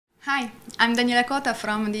Hi, I'm Daniela Cota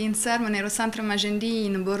from the INSERM NeuroCentre Magendie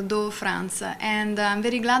in Bordeaux, France, and I'm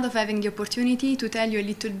very glad of having the opportunity to tell you a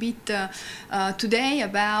little bit today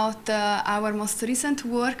about our most recent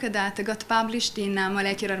work that got published in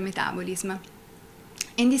Molecular Metabolism.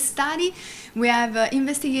 In this study, we have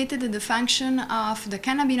investigated the function of the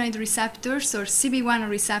cannabinoid receptors or CB1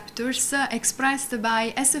 receptors expressed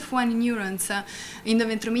by SF1 neurons in the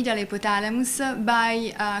ventromedial hypothalamus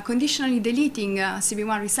by conditionally deleting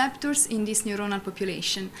CB1 receptors in this neuronal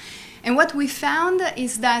population. And what we found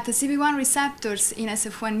is that CB1 receptors in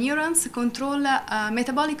SF1 neurons control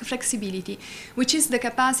metabolic flexibility, which is the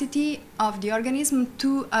capacity of the organism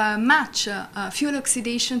to match fuel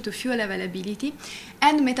oxidation to fuel availability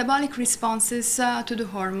and metabolic responses to the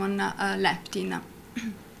hormone leptin.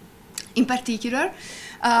 In particular,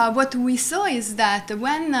 what we saw is that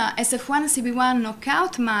when SF1 CB1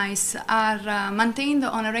 knockout mice are maintained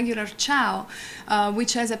on a regular chow,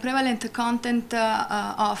 which has a prevalent content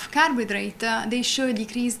of carbohydrate, they show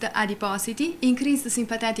decreased adiposity, increased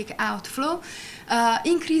sympathetic outflow,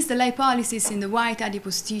 increased lipolysis in the white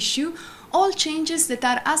adipose tissue, all changes that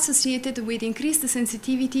are associated with increased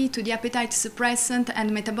sensitivity to the appetite suppressant and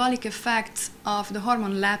metabolic effects of the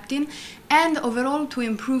hormone leptin, and overall to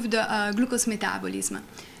improve the glucose metabolism.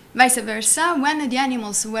 Vice versa, when the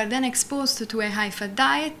animals were then exposed to a high-fat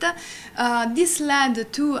diet, this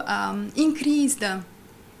led to increased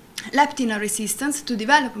leptin resistance, to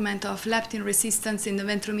development of leptin resistance in the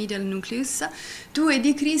ventromedial nucleus, to a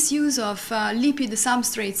decreased use of lipid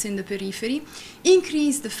substrates in the periphery,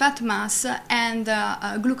 increased fat mass, and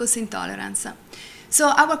glucose intolerance. So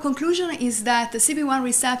our conclusion is that CB1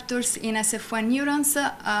 receptors in SF1 neurons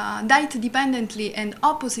diet-dependently and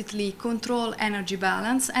oppositely control energy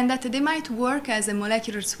balance, and that they might work as a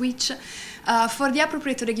molecular switch for the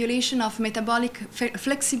appropriate regulation of metabolic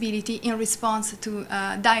flexibility in response to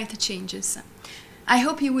diet changes. I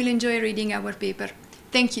hope you will enjoy reading our paper.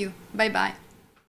 Thank you. Bye-bye.